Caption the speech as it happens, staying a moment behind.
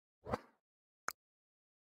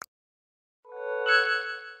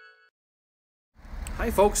Hi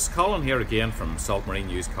folks, Colin here again from Saltmarine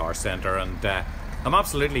Used Car Centre, and I'm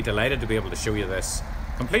absolutely delighted to be able to show you this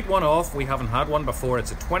complete one-off. We haven't had one before.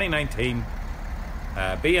 It's a 2019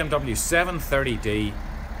 BMW 730D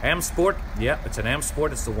M Sport. Yeah, it's an M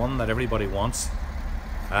Sport. It's the one that everybody wants.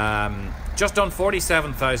 Just done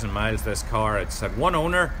 47,000 miles this car. It's had one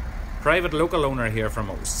owner, private local owner here from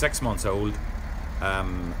it was 6 months old,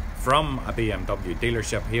 from a BMW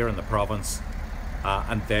dealership here in the province.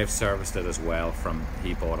 And they've serviced it as well.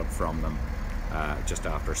 He bought it from them just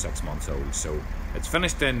after 6 months old. So it's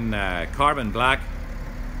finished in carbon black,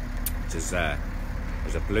 which is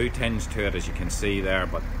there's a blue tinge to it, as you can see there.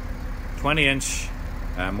 But 20-inch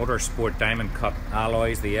motorsport diamond cut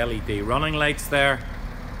alloys, the LED running lights there,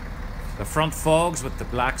 the front fogs with the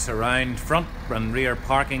black surround, front and rear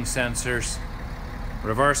parking sensors,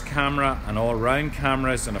 reverse camera and all-round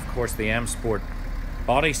cameras, and of course the M Sport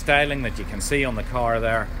body styling that you can see on the car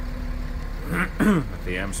there with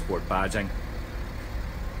the M Sport badging.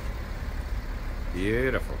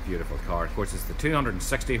 Beautiful, beautiful car. Of course, it's the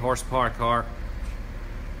 260 horsepower car,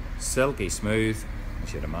 silky smooth,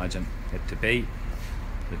 as you'd imagine it to be.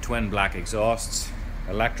 The twin black exhausts,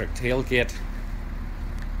 electric tailgate.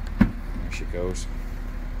 There she goes.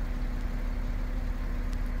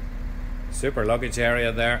 Super luggage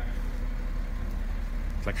area there.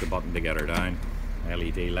 Click the button to get her down.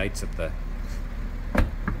 LED lights at the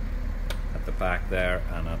back there,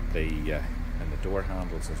 and at the and the door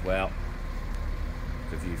handles as well.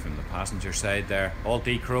 The view from the passenger side there, all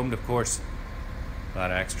de-chromed, of course.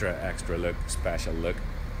 That extra look, special look.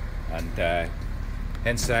 And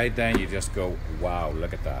inside then you just go, wow,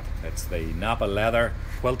 look at that. It's the Napa leather,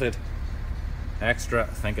 quilted, extra.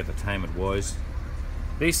 I think at the time it was.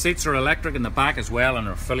 These seats are electric in the back as well, and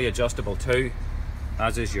are fully adjustable too,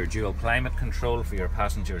 as is your dual climate control for your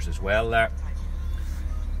passengers as well there.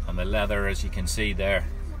 And the leather, as you can see there,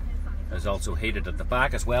 is also heated at the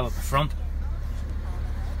back as well at the front.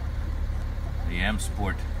 The M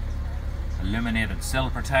Sport illuminated sill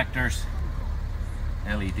protectors,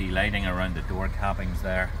 LED lighting around the door cappings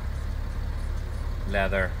there,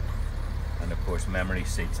 leather, and of course memory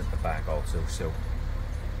seats at the back also. So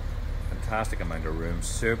fantastic amount of room,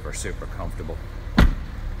 super comfortable.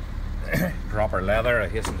 Proper leather, I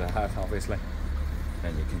hasten to add, obviously,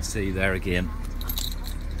 and you can see there again,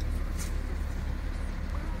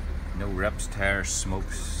 no rips, tears,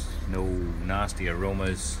 smokes, no nasty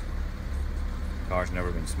aromas. Car's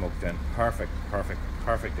never been smoked in. Perfect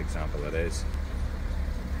example it is.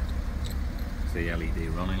 The LED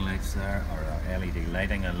running lights there, or LED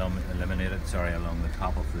lighting illuminated, sorry, along the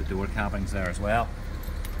top of the door cappings there as well.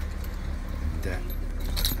 And,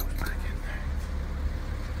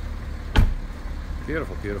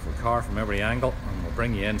 beautiful car from every angle, and we'll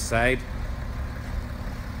bring you inside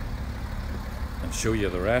and show you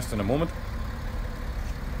the rest in a moment.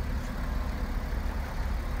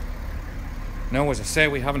 Now, as I say,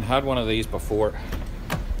 we haven't had one of these before.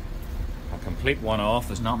 A complete one-off.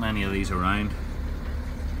 There's not many of these around.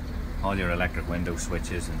 All your electric window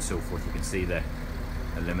switches and so forth. You can see the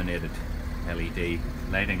illuminated LED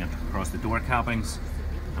lighting across the door cappings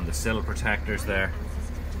and the sill protectors there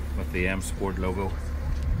with the M Sport logo,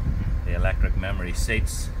 the electric memory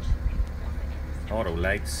seats, auto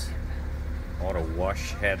lights, auto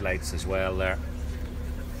wash headlights as well there,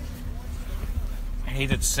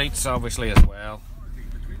 heated seats obviously as well,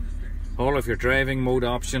 all of your driving mode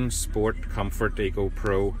options, Sport, Comfort, Eco,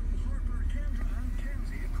 Pro,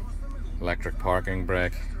 electric parking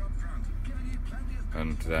brake,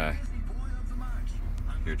 and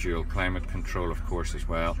your dual climate control of course as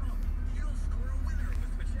well.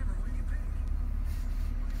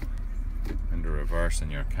 Into reverse,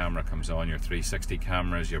 and your camera comes on, your 360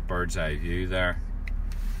 cameras, your bird's eye view there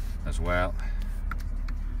as well.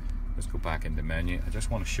 Let's go back into menu. I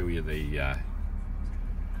just want to show you the you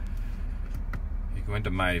go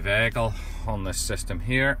into my vehicle on this system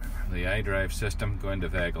here, the iDrive system, go into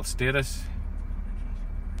vehicle status,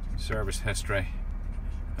 service history,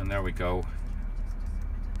 and there we go.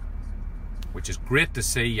 Which is great to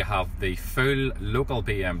see. You have the full local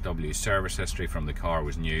BMW service history from the car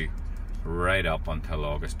was new right up until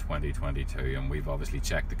August 2022, and we've obviously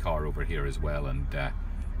checked the car over here as well, and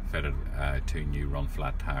fitted 2 new run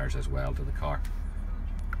flat tires as well to the car.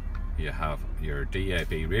 You have your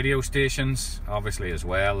DAB radio stations obviously as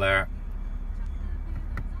well there.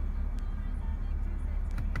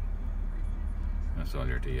 That's all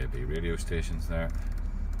your DAB radio stations there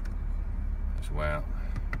as well.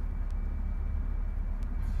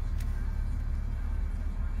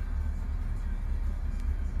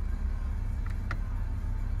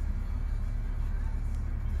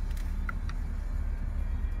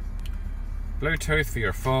 Bluetooth for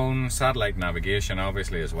your phone, satellite navigation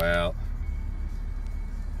obviously as well.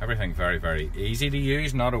 Everything very, very easy to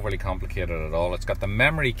use, not overly complicated at all. It's got the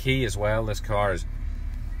memory key as well. This car is,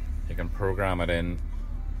 you can program it in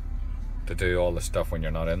to do all the stuff when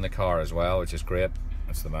you're not in the car as well, which is great.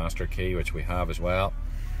 It's the master key, which we have as well.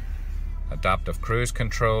 Adaptive cruise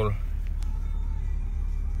control.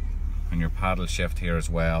 And your paddle shift here as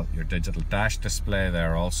well. Your digital dash display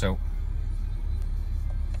there also.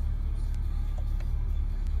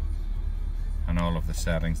 And all of the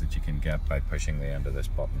settings that you can get by pushing the end of this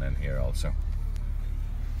button in here also.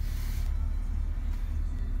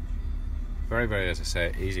 Very, very, as I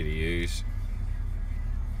say, easy to use.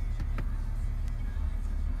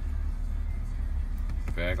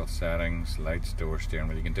 Vehicle settings, lights, door, steering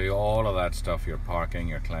wheel. You can do all of that stuff, your parking,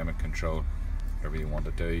 your climate control, whatever you want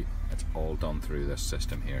to do. It's all done through this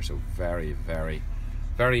system here. So very, very,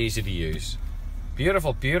 very easy to use.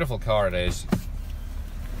 Beautiful, beautiful car it is.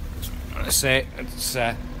 I say it's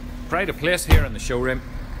pride of place here in the showroom.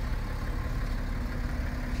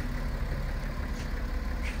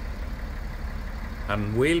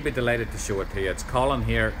 And we'll be delighted to show it to you. It's Colin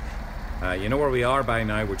here. You know where we are by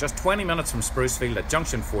now. We're just 20 minutes from Sprucefield at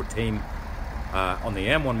Junction 14 on the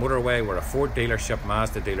M1 motorway. We're a Ford dealership,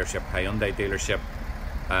 Mazda dealership, Hyundai dealership,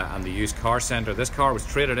 and the used car centre. This car was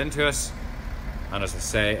traded into us, and as I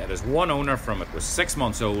say, it is one owner from it was 6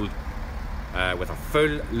 months old. With a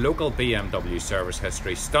full local BMW service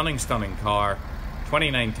history. Stunning, stunning car.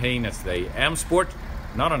 2019, it's the M Sport,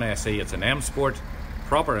 not an SE, it's an M Sport,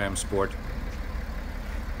 proper M Sport.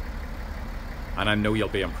 And I know you'll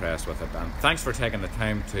be impressed with it. And thanks for taking the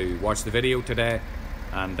time to watch the video today,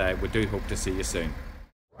 and we do hope to see you soon.